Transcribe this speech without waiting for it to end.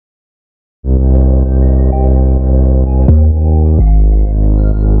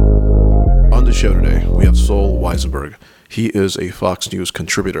On the show today, we have Sol Weisenberg. He is a Fox News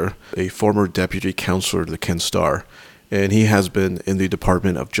contributor, a former deputy counselor to the Kent Star, and he has been in the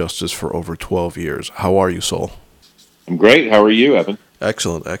Department of Justice for over 12 years. How are you, Sol? I'm great. How are you, Evan?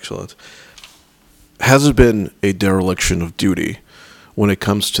 Excellent, excellent. Has it been a dereliction of duty when it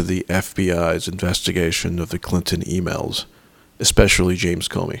comes to the FBI's investigation of the Clinton emails, especially James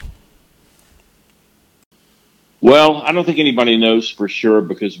Comey? Well, I don't think anybody knows for sure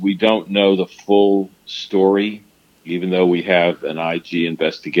because we don't know the full story, even though we have an IG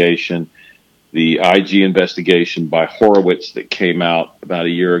investigation. The IG investigation by Horowitz that came out about a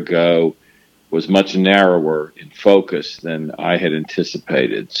year ago was much narrower in focus than I had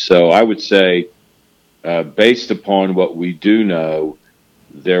anticipated. So I would say, based upon what we do know,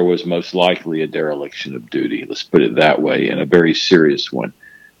 there was most likely a dereliction of duty. Let's put it that way, and a very serious one.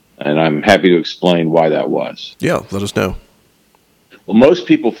 And I'm happy to explain why that was. Yeah, let us know. Well, most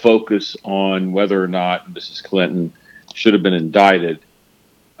people focus on whether or not Mrs. Clinton should have been indicted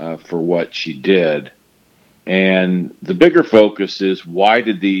for what she did. And the bigger focus is why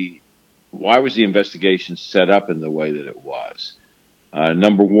was the investigation set up in the way that it was?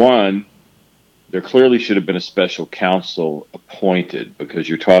 Number one, there clearly should have been a special counsel appointed because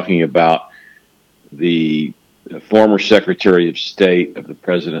you're talking about the former Secretary of State of the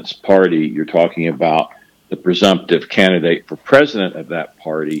president's party. You're talking about the presumptive candidate for president of that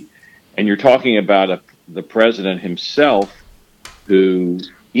party. And you're talking about the president himself who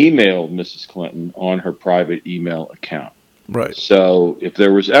emailed Mrs. Clinton on her private email account. Right. So if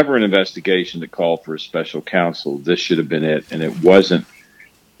there was ever an investigation that called for a special counsel, this should have been it, and it wasn't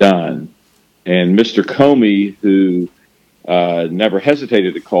done. And Mr. Comey, who never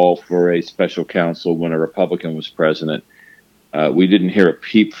hesitated to call for a special counsel when a Republican was president, we didn't hear a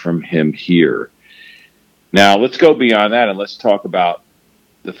peep from him here. Now, let's go beyond that and let's talk about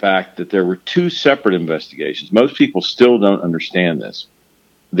the fact that there were two separate investigations. Most people still don't understand this.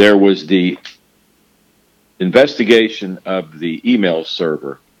 There was the investigation of the email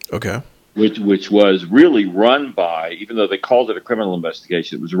server, Okay. which was really run by, even though they called it a criminal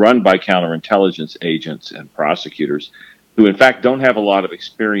investigation, it was run by counterintelligence agents and prosecutors who, in fact, don't have a lot of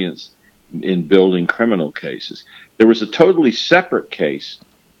experience in building criminal cases. There was a totally separate case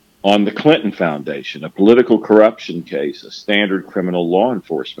on the Clinton Foundation, a political corruption case, a standard criminal law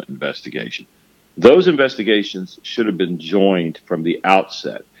enforcement investigation. Those investigations should have been joined from the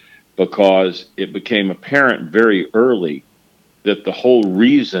outset because it became apparent very early that the whole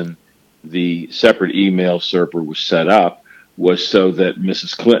reason the separate email server was set up was so that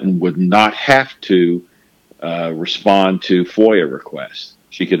Mrs. Clinton would not have to respond to FOIA requests.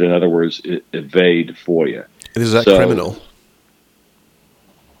 She could, in other words, evade FOIA. And is that criminal?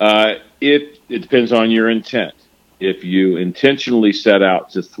 It depends on your intent. If you intentionally set out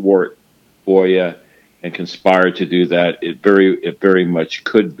to thwart FOIA and conspire to do that, it very much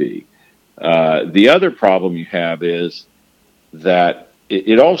could be. The other problem you have is that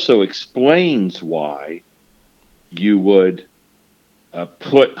it also explains why you would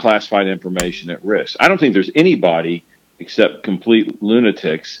put classified information at risk. I don't think there's anybody except complete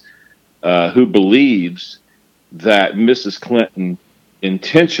lunatics who believes that Mrs. Clinton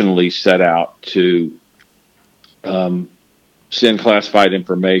intentionally set out to send classified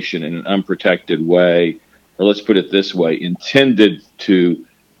information in an unprotected way, or let's put it this way, intended to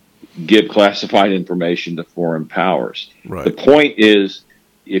give classified information to foreign powers. Right. The point is,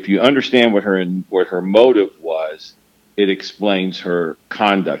 if you understand what her motive was, it explains her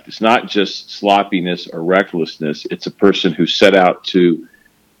conduct. It's not just sloppiness or recklessness. It's a person who set out to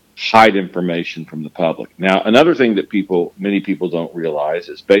hide information from the public. Now, another thing that many people don't realize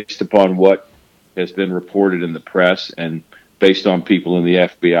is based upon what has been reported in the press and based on people in the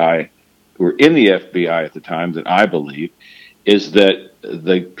FBI who were in the FBI at the time that I believe, is that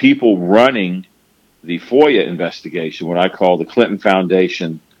the people running the FOIA investigation, what I call the Clinton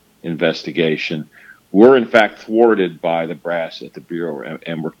Foundation investigation, were in fact thwarted by the brass at the Bureau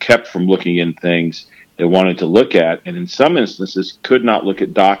and were kept from looking in things they wanted to look at, and in some instances could not look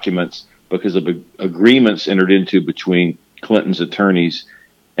at documents because of agreements entered into between Clinton's attorneys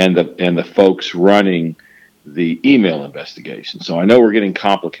and the folks running the email investigation. So I know we're getting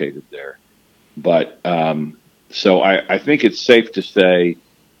complicated there, but so I think it's safe to say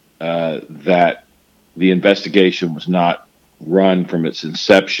that the investigation was not run from its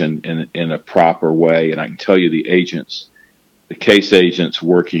inception in a proper way. And I can tell you the case agents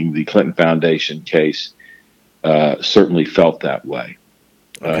working the Clinton Foundation case certainly felt that way.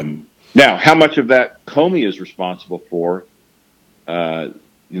 Okay. Now, how much of that Comey is responsible for,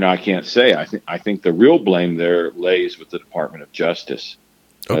 I can't say. I think the real blame there lays with the Department of Justice,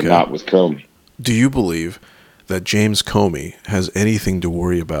 Okay. not with Comey. Do you believe that James Comey has anything to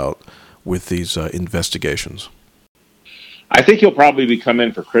worry about with these investigations? I think he'll probably come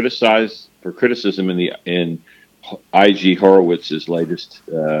in for criticism in IG Horowitz's latest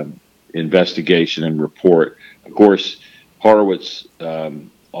investigation and report. Of course, Horowitz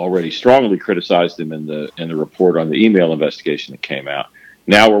already strongly criticized him in the report on the email investigation that came out.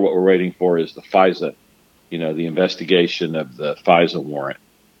 Now what we're waiting for is the FISA, the investigation of the FISA warrant,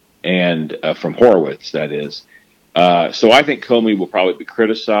 and from Horowitz, that is. So I think Comey will probably be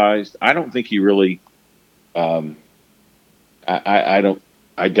criticized. I don't think he really.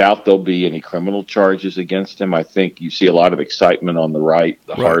 I doubt there'll be any criminal charges against him. I think you see a lot of excitement on the right,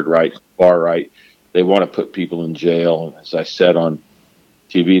 the hard right, far right. They want to put people in jail. And as I said on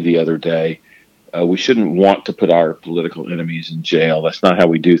TV the other day, we shouldn't want to put our political enemies in jail. That's not how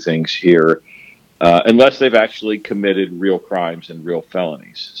we do things here, unless they've actually committed real crimes and real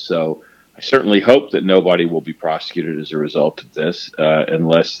felonies. So I certainly hope that nobody will be prosecuted as a result of this,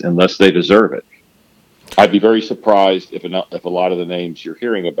 unless they deserve it. I'd be very surprised if a lot of the names you're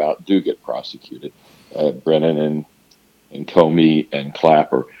hearing about do get prosecuted, Brennan and Comey and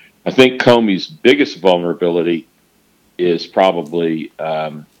Clapper. I think Comey's biggest vulnerability is probably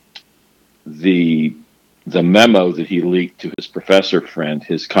the memo that he leaked to his professor friend,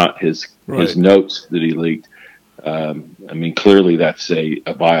 his notes that he leaked. Clearly that's a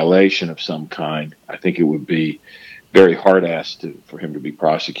violation of some kind. I think it would be very hard-ass for him to be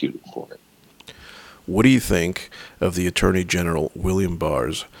prosecuted for it. What do you think of the Attorney General William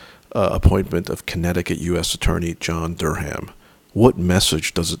Barr's appointment of Connecticut U.S. Attorney John Durham? What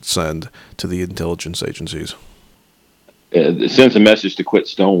message does it send to the intelligence agencies? It sends a message to quit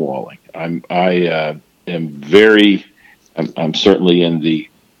stonewalling. I'm certainly in the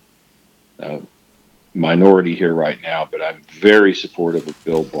minority here right now, but I'm very supportive of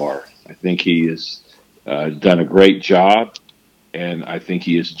Bill Barr. I think he has done a great job. And I think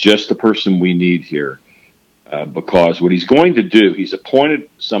he is just the person we need here, because what he's going to do, he's appointed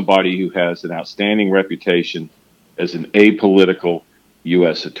somebody who has an outstanding reputation as an apolitical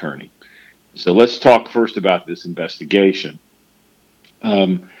U.S. attorney. So let's talk first about this investigation.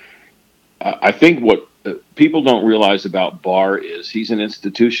 I think what people don't realize about Barr is he's an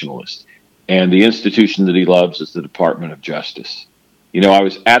institutionalist, and the institution that he loves is the Department of Justice. I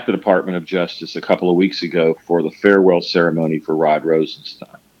was at the Department of Justice a couple of weeks ago for the farewell ceremony for Rod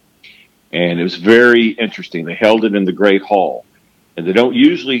Rosenstein. And it was very interesting. They held it in the Great Hall. And they don't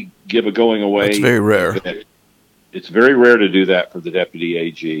usually give a going away. It's very rare. It's very rare to do that for the Deputy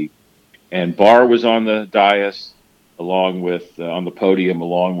AG. And Barr was on the dais on the podium,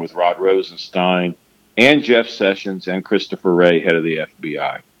 along with Rod Rosenstein and Jeff Sessions and Christopher Wray, head of the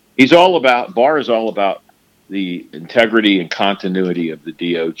FBI. Barr is all about the integrity and continuity of the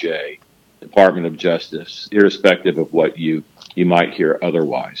DOJ, Department of Justice, irrespective of what you might hear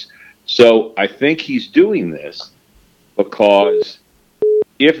otherwise. So I think he's doing this because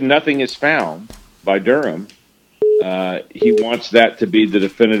if nothing is found by Durham, he wants that to be the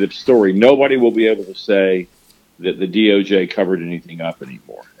definitive story. Nobody will be able to say that the DOJ covered anything up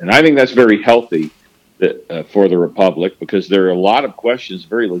anymore. And I think that's very healthy for the Republic, because there are a lot of questions,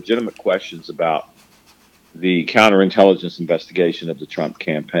 very legitimate questions about the counterintelligence investigation of the Trump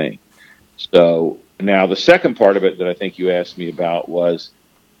campaign. So now the second part of it that I think you asked me about was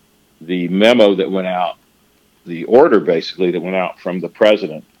the memo that went out, the order basically that went out from the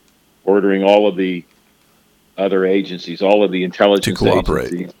president, ordering all of the other agencies, all of the intelligence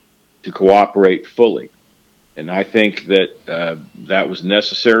agencies to cooperate fully. And I think that that was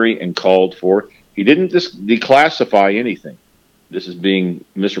necessary and called for. He didn't declassify anything. This is being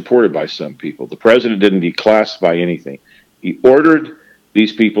misreported by some people. The president didn't declassify anything. He ordered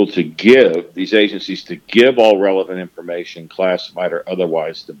these agencies to give all relevant information, classified or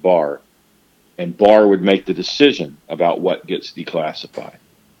otherwise, to Barr, and Barr would make the decision about what gets declassified.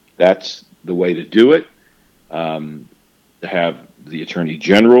 That's the way to do it. To have the Attorney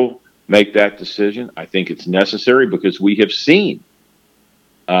General make that decision, I think it's necessary, because we have seen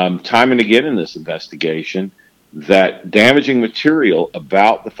time and again in this investigation that damaging material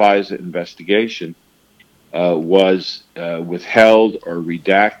about the FISA investigation was withheld or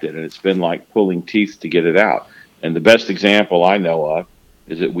redacted, and it's been like pulling teeth to get it out. And the best example I know of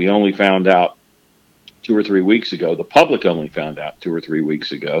is that we only found out 2 or 3 weeks ago, the public only found out 2 or 3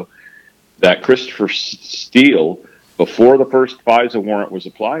 weeks ago, that Christopher Steele, before the first FISA warrant was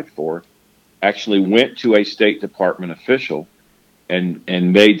applied for, actually went to a State Department official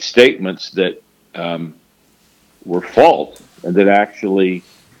and made statements that were false, and that actually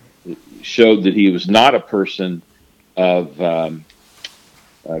showed that he was not a person of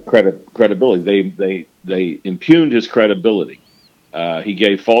credibility. They impugned his credibility. He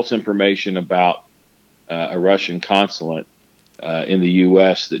gave false information about a Russian consulate in the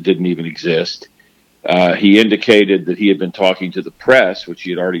U.S. that didn't even exist. He indicated that he had been talking to the press, which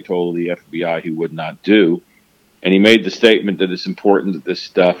he had already told the FBI he would not do. And he made the statement that it's important that this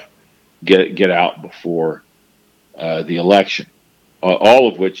stuff get out before the election, all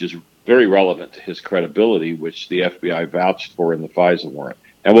of which is very relevant to his credibility, which the FBI vouched for in the FISA warrant.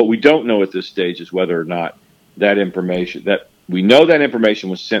 And what we don't know at this stage is whether or not that information, that we know that information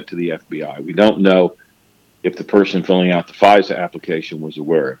was sent to the FBI. We don't know if the person filling out the FISA application was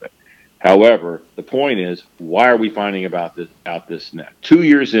aware of it. However, the point is, why are we finding out this now? 2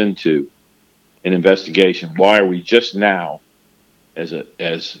 years into an investigation, why are we just now,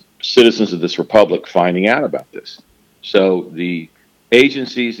 as citizens of this republic, finding out about this? So these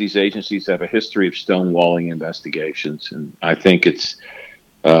agencies have a history of stonewalling investigations, and I think it's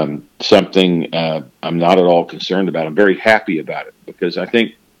something I'm not at all concerned about. I'm very happy about it because I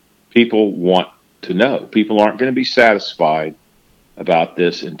think people want to know. People aren't going to be satisfied about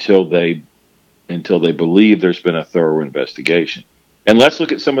this until they believe there's been a thorough investigation. And let's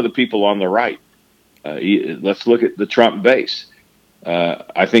look at some of the people on the right. Let's look at the Trump base.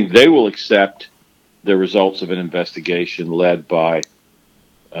 I think they will accept the results of an investigation led by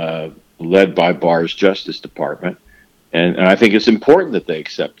Barr's Justice Department, and I think it's important that they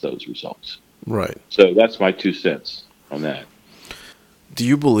accept those results. Right. So that's my 2 cents on that. Do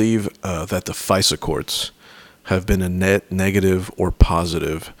you believe that the FISA courts have been a net negative or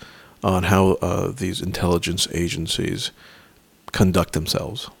positive on how these intelligence agencies conduct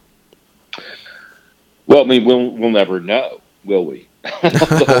themselves? Well, I mean, we'll never know, will we?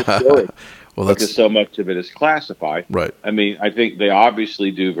 The whole story. Well, because so much of it is classified. Right. I mean, I think they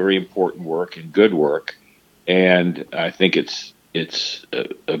obviously do very important work and good work, and I think it's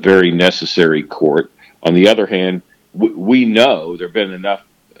a very necessary court. On the other hand, we know there have been enough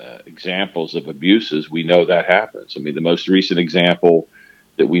examples of abuses. We know that happens. I mean, the most recent example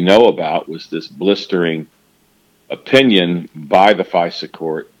that we know about was this blistering opinion by the FISA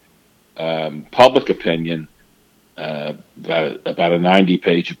court, public opinion, about a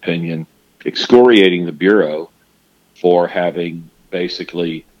 90-page opinion, excoriating the Bureau for having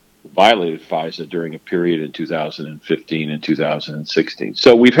basically violated FISA during a period in 2015 and 2016.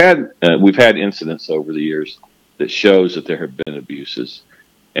 So we've had incidents over the years that shows that there have been abuses,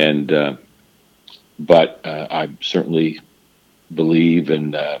 and but I certainly believe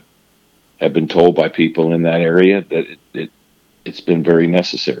and have been told by people in that area that it's been very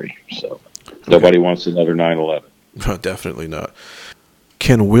necessary. So nobody wants another 9/11. Definitely not.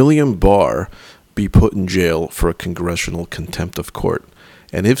 Can William Barr be put in jail for a congressional contempt of court?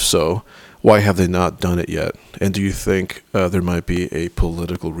 And if so, why have they not done it yet? And do you think there might be a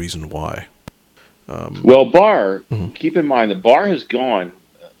political reason why? Well, Barr, keep in mind that Barr has gone,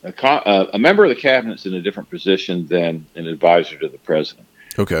 a member of the cabinet's in a different position than an advisor to the president.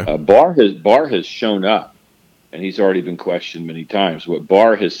 Okay. Barr has shown up, and he's already been questioned many times. What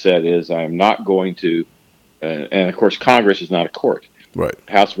Barr has said is, I am not going to, and of course, Congress is not a court. Right.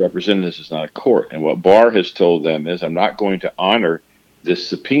 House of Representatives is not a court. And what Barr has told them is, I'm not going to honor this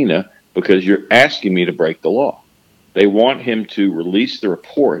subpoena because you're asking me to break the law. They want him to release the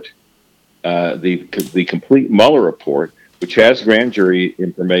report, the complete Mueller report, which has grand jury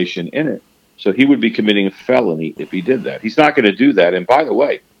information in it. So he would be committing a felony if he did that. He's not going to do that. And by the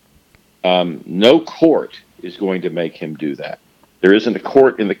way, no court is going to make him do that. There isn't a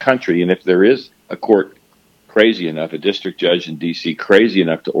court in the country. And if there is a court crazy enough, a district judge in D.C. crazy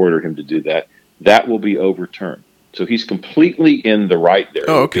enough to order him to do that, that will be overturned. So he's completely in the right there.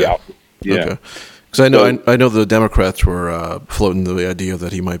 Oh, okay. Yeah. Okay. Because I know the Democrats were floating the idea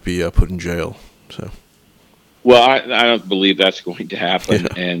that he might be put in jail. So. Well, I don't believe that's going to happen,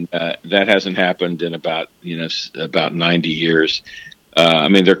 Yeah. and that hasn't happened in about 90 years. I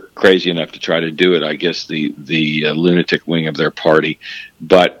mean, they're crazy enough to try to do it. I guess the lunatic wing of their party,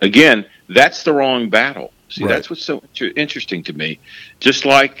 but again, that's the wrong battle. See, Right. That's what's so interesting to me. Just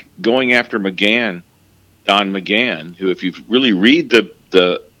like going after McGahn, Don McGahn, who, if you really read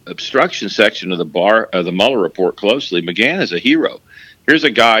the obstruction section of the Mueller report closely, McGahn is a hero. Here's a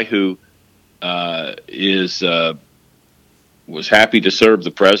guy who was happy to serve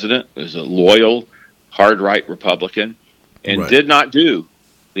the president, is a loyal, hard right Republican, and Right. did not do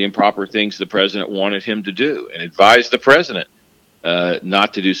the improper things the president wanted him to do, and advised the president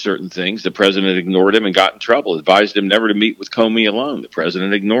not to do certain things. The president ignored him and got in trouble. Advised him never to meet with Comey alone. The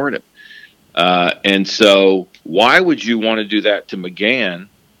president ignored him. And so why would you want to do that to McGahn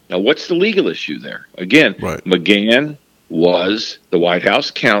Now, what's the legal issue there? Again, Right. McGahn was the White House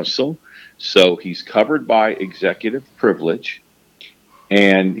counsel, so he's covered by executive privilege,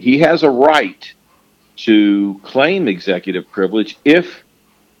 and he has a right to claim executive privilege if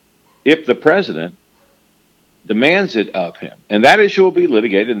the president demands it of him. And that issue will be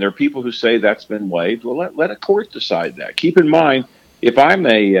litigated, and there are people who say that's been waived. Well, let a court decide that. Keep in mind, if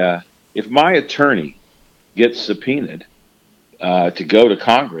my attorney gets subpoenaed to go to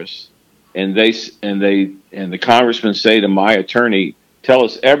Congress, and the congressmen say to my attorney, "Tell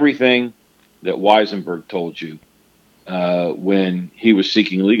us everything that Weisenberg told you when he was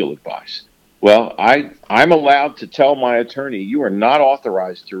seeking legal advice." Well, I'm allowed to tell my attorney, "You are not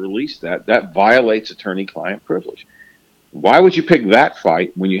authorized to release that. That violates attorney-client privilege." Why would you pick that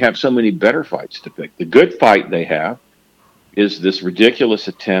fight when you have so many better fights to pick? The good fight they have is this ridiculous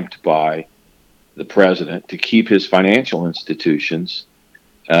attempt by the president to keep his financial institutions,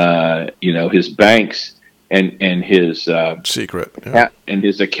 his banks and his Secret. and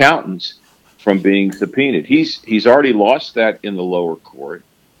his accountants from being subpoenaed. He's already lost that in the lower court.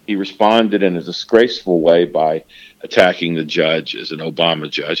 He responded in a disgraceful way by attacking the judge as an Obama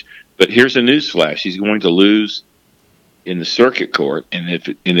judge. But here's a newsflash: he's going to lose in the circuit court, and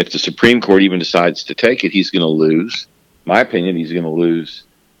if the Supreme Court even decides to take it, he's going to lose. In my opinion, he's going to lose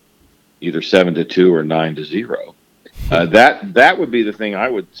either 7-2 or 9-0. That would be the thing I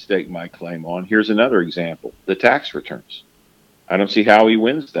would stake my claim on. Here's another example: the tax returns. I don't see how he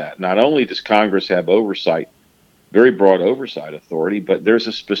wins that. Not only does Congress have oversight, very broad oversight authority, but there's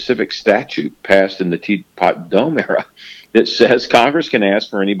a specific statute passed in the Teapot Dome era that says Congress can ask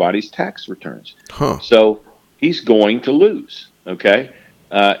for anybody's tax returns. Huh. So he's going to lose, okay?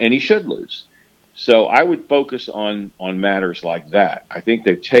 And he should lose. So I would focus on matters like that. I think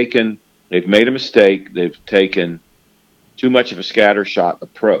they've made a mistake. They've taken too much of a scattershot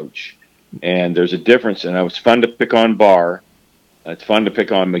approach. And there's a difference. And it's fun to pick on Barr. It's fun to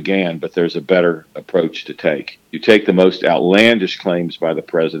pick on McGahn, but there's a better approach to take. You take the most outlandish claims by the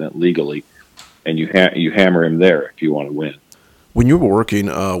president legally, and you hammer him there if you want to win. When you were working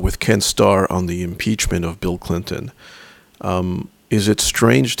with Ken Starr on the impeachment of Bill Clinton, is it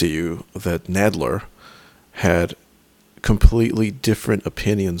strange to you that Nadler had completely different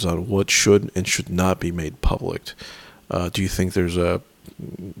opinions on what should and should not be made public? Do you think there's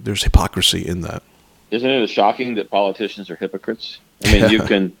hypocrisy in that? Isn't it shocking that politicians are hypocrites? I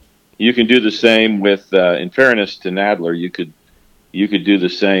mean, you can do the same with, in fairness to Nadler, you could do the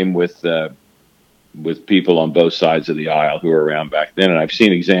same with people on both sides of the aisle who were around back then. And I've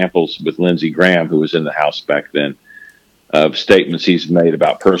seen examples with Lindsey Graham, who was in the House back then, of statements he's made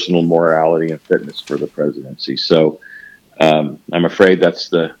about personal morality and fitness for the presidency. So I'm afraid that's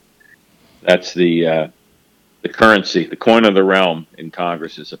the currency, the coin of the realm in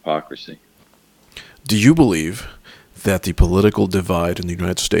Congress is hypocrisy. Do you believe that the political divide in the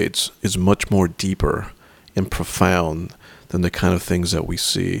United States is much more deeper and profound than the kind of things that we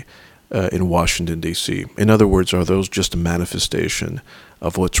see in Washington, D.C.? In other words, are those just a manifestation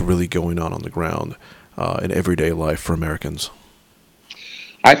of what's really going on the ground in everyday life for Americans?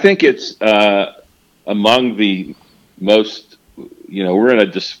 I think it's among the most, we're in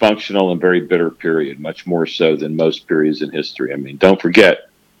a dysfunctional and very bitter period, much more so than most periods in history. I mean, don't forget,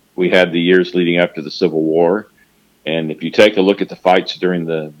 we had the years leading up to the Civil War. And if you take a look at the fights during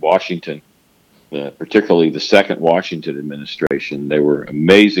the Washington, particularly the second Washington administration, they were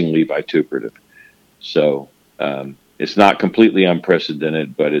amazingly vituperative. So it's not completely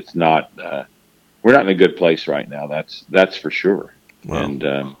unprecedented, but it's not. We're not in a good place right now. That's for sure. Wow.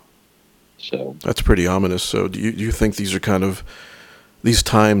 And so that's pretty ominous. So do you think these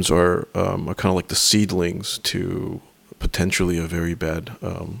times are kind of like the seedlings to potentially a very bad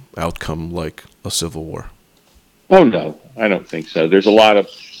outcome like a civil war? Oh no, I don't think so. There's a lot of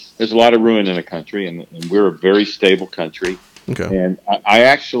ruin in the country, and we're a very stable country. Okay. And I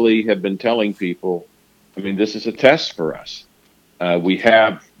actually have been telling people, I mean, this is a test for us. We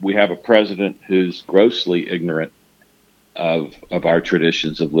have a president who's grossly ignorant of our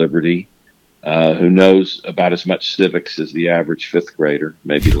traditions of liberty, who knows about as much civics as the average fifth grader,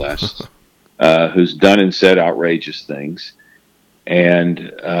 maybe less. Who's done and said outrageous things.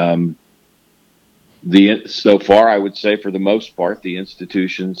 And so far, I would say, for the most part, the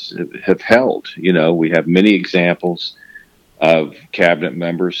institutions have held. We have many examples of cabinet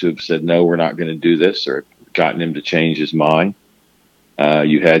members who have said, no, we're not going to do this, or gotten him to change his mind.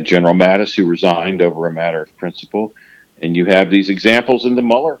 You had General Mattis, who resigned over a matter of principle. And you have these examples in the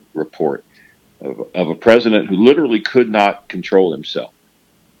Mueller report of a president who literally could not control himself.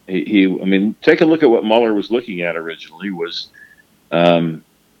 I mean, take a look at what Mueller was looking at originally was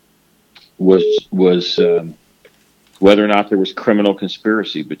was whether or not there was criminal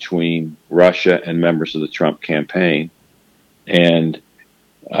conspiracy between Russia and members of the Trump campaign, and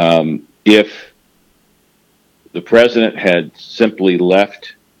if the president had simply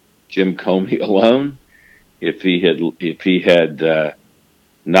left Jim Comey alone, if he had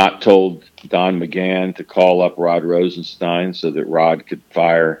not told Don McGahn to call up Rod Rosenstein so that Rod could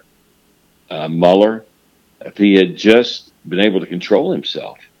fire Mueller, if he had just been able to control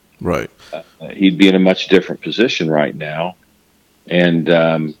himself, Right. He'd be in a much different position right now.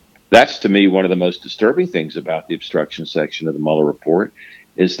 And that's, to me, one of the most disturbing things about the obstruction section of the Mueller report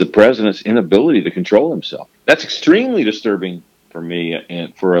is the president's inability to control himself. That's extremely disturbing for me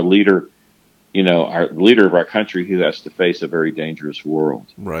and for a leader, our leader of our country who has to face a very dangerous world.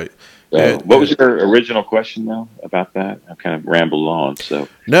 Right. So, what was your original question now about that? I kind of rambled on. So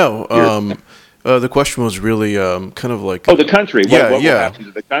no, the question was really kind of like the country. What will yeah, happen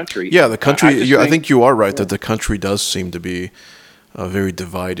to the country? Yeah, the country. I think you are right that the country does seem to be very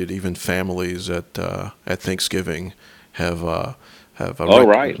divided. Even families at Thanksgiving have a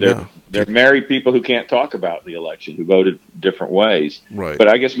right. They're married people who can't talk about the election, who voted different ways. Right. But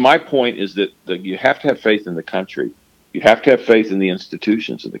I guess my point is that you have to have faith in the country. You have to have faith in the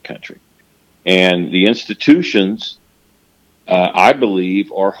institutions of the country. And the institutions, I believe,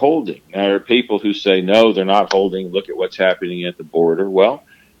 are holding. Now, there are people who say, no, they're not holding. Look at what's happening at the border. Well,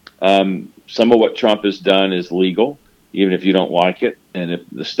 some of what Trump has done is legal, even if you don't like it. And if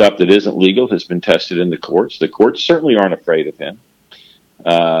the stuff that isn't legal has been tested in the courts certainly aren't afraid of him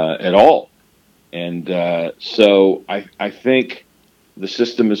at all. And so I think the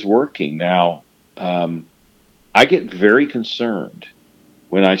system is working. Now, I get very concerned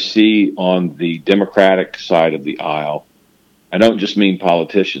when I see on the Democratic side of the aisle, I don't just mean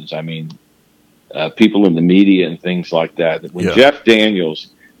politicians, I mean people in the media and things like that. When Jeff Daniels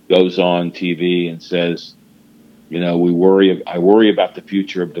goes on TV and says, I worry about the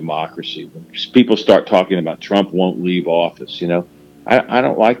future of democracy. When people start talking about Trump won't leave office, I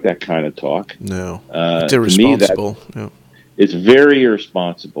don't like that kind of talk. No, it's irresponsible. It's very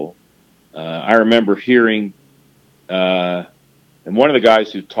irresponsible. I remember hearing, and one of the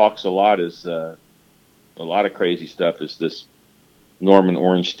guys who talks a lot is a lot of crazy stuff is this Norman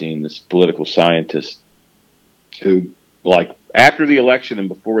Ornstein, this political scientist who, like, after the election and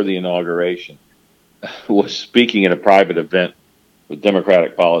before the inauguration, was speaking at a private event with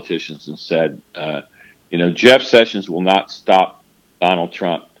Democratic politicians and said, Jeff Sessions will not stop Donald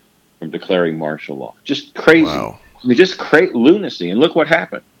Trump from declaring martial law. Just crazy. Wow. I mean, just lunacy. And look what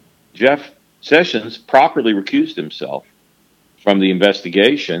happened. Jeff Sessions properly recused himself from the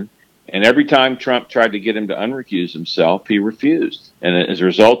investigation. And every time Trump tried to get him to unrecuse himself, he refused. And as a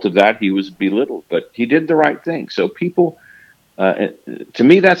result of that, he was belittled. But he did the right thing. So people, to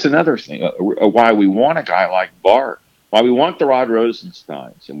me, that's another thing. Why we want a guy like Barr, why we want the Rod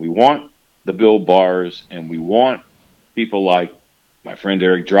Rosensteins, and we want the Bill Barrs, and we want people like my friend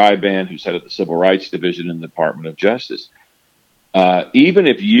Eric Dryban, who's head of the Civil Rights Division in the Department of Justice. Even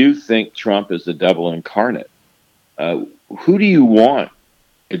if you think Trump is the devil incarnate, who do you want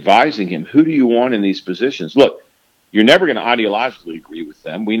advising him? Who do you want in these positions? Look, you're never going to ideologically agree with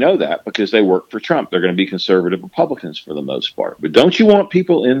them. We know that because they work for Trump. They're going to be conservative Republicans for the most part. But don't you want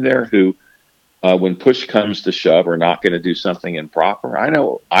people in there who, when push comes to shove, are not going to do something improper? I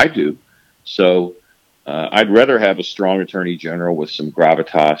know I do. So I'd rather have a strong attorney general with some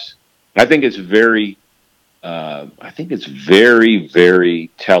gravitas. I think it's very, very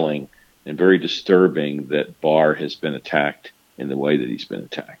telling and very disturbing that Barr has been attacked in the way that he's been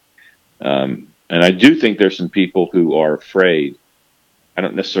attacked. And I do think there's some people who are afraid. I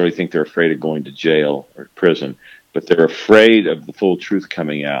don't necessarily think they're afraid of going to jail or prison, but they're afraid of the full truth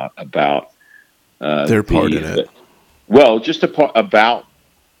coming out about their part in it. Well, just about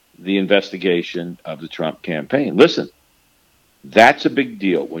the investigation of the Trump campaign. Listen, that's a big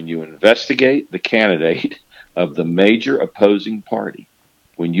deal when you investigate the candidate of the major opposing party.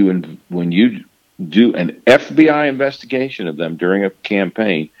 When you do an FBI investigation of them during a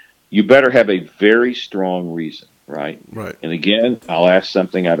campaign, you better have a very strong reason, right? Right. And again, I'll ask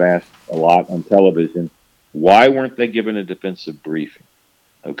something I've asked a lot on television. Why weren't they given a defensive briefing?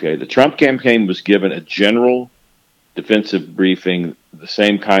 Okay, the Trump campaign was given a general defensive briefing, the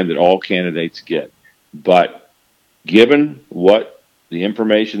same kind that all candidates get. But given what the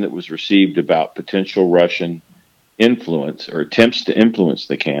information that was received about potential Russian influence or attempts to influence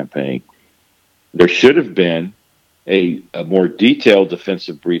the campaign, there should have been a more detailed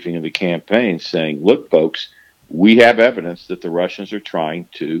defensive briefing of the campaign saying, look, folks, we have evidence that the Russians are trying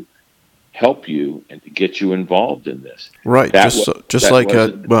to help you and to get you involved in this. Right. That Just that like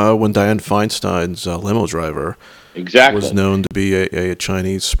wasn't when Dianne Feinstein's limo driver was exactly. known to be a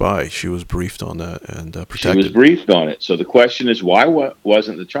Chinese spy. She was briefed on that and She was protected. briefed on it. So the question is, why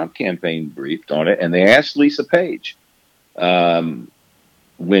wasn't the Trump campaign briefed on it? And they asked Lisa Page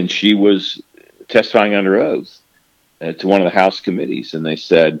when she was testifying under oath to one of the House committees, and they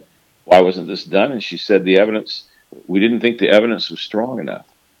said, "Why wasn't this done?" And she said, "The evidence. We didn't think the evidence was strong enough."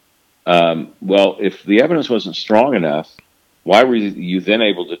 Well, if the evidence wasn't strong enough, why were you then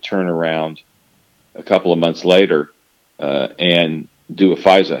able to turn around a couple of months later and do a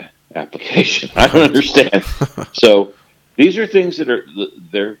FISA application? I don't understand. So these are things that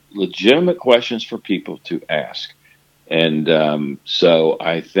they're legitimate questions for people to ask, and so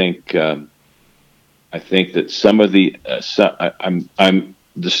I think that some of the I'm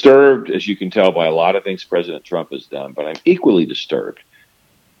disturbed, as you can tell, by a lot of things President Trump has done, but I'm equally disturbed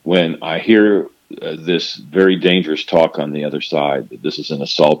when I hear this very dangerous talk on the other side that this is an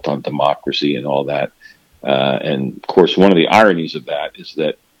assault on democracy and all that. And of course, one of the ironies of that is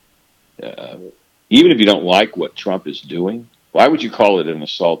that even if you don't like what Trump is doing, why would you call it an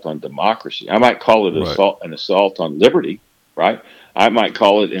assault on democracy? I might call it Right. an assault on liberty, right? I might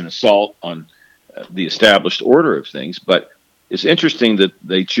call it an assault on the established order of things. But it's interesting that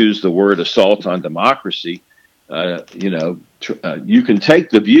they choose the word assault on democracy. You can take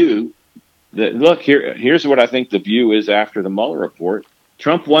the view that, look, here's what I think the view is after the Mueller report.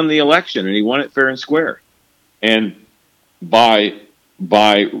 Trump won the election and he won it fair and square. And by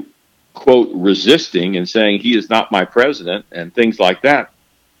quote resisting and saying he is not my president and things like that,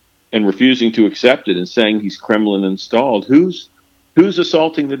 and refusing to accept it and saying he's Kremlin installed, who's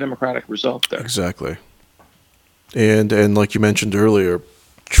assaulting the democratic result there? Exactly. And like you mentioned earlier,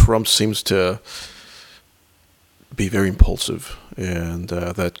 Trump seems to be very impulsive, and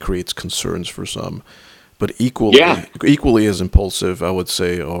that creates concerns for some. But Yeah, equally as impulsive, I would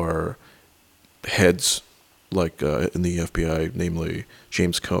say, are heads like in the FBI, namely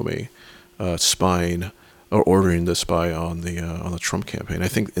James Comey, spying or ordering the spy on the Trump campaign. I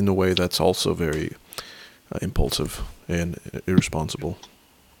think in a way that's also very impulsive and irresponsible.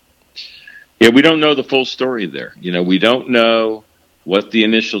 yeah, we don't know the full story there. We don't know what the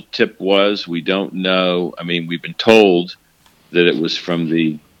initial tip was. We don't know. I mean, we've been told that it was from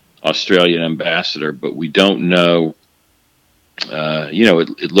the Australian ambassador, but we don't know.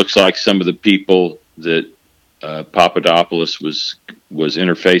 It looks like some of the people that Papadopoulos was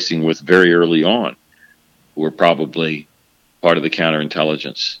interfacing with very early on were probably part of the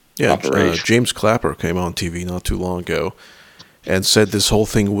counterintelligence Yeah, operation. James Clapper came on TV not too long ago and said this whole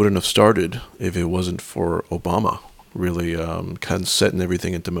thing wouldn't have started if it wasn't for Obama really kind of setting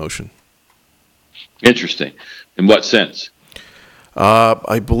everything into motion. Interesting. In what sense?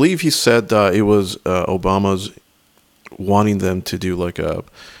 I believe he said it was Obama's wanting them to do like an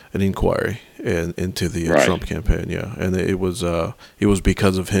inquiry into the Right. Trump campaign. Yeah, and it was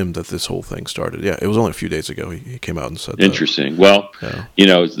because of him that this whole thing started. Yeah, it was only a few days ago he came out and said that. Interesting. Well,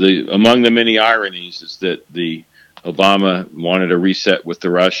 Yeah. among the many ironies is that the Obama wanted a reset with the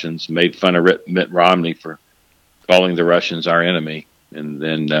Russians, made fun of Mitt Romney for calling the Russians our enemy, and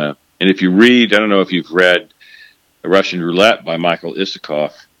then and if you read, I don't know if you've read Russian Roulette by Michael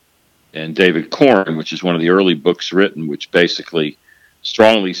Isikoff and David Korn, which is one of the early books written, which basically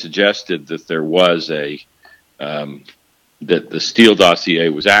strongly suggested that there was that the Steele dossier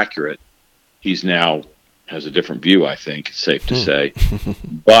was accurate. He's now has a different view, I think it's safe to say.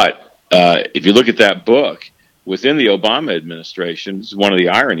 But if you look at that book, within the Obama administration, this is one of the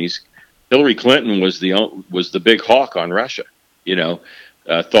ironies. Hillary Clinton was the big hawk on Russia.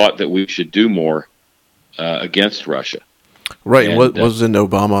 Thought that we should do more against Russia. Right. And Wasn't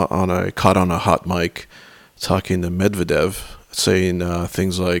Obama caught on a hot mic talking to Medvedev, saying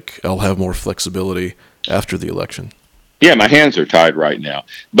things like, "I'll have more flexibility after the election." yeah, my hands are tied right now.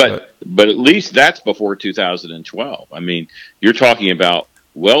 But But at least that's before 2012. I mean, you're talking about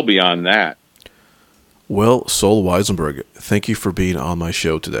well beyond that. well, Sol Weisenberg, thank you for being on my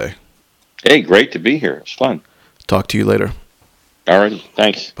show today. Hey, great to be here. It's fun. Talk to you later. All right.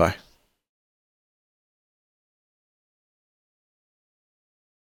 Thanks. Bye.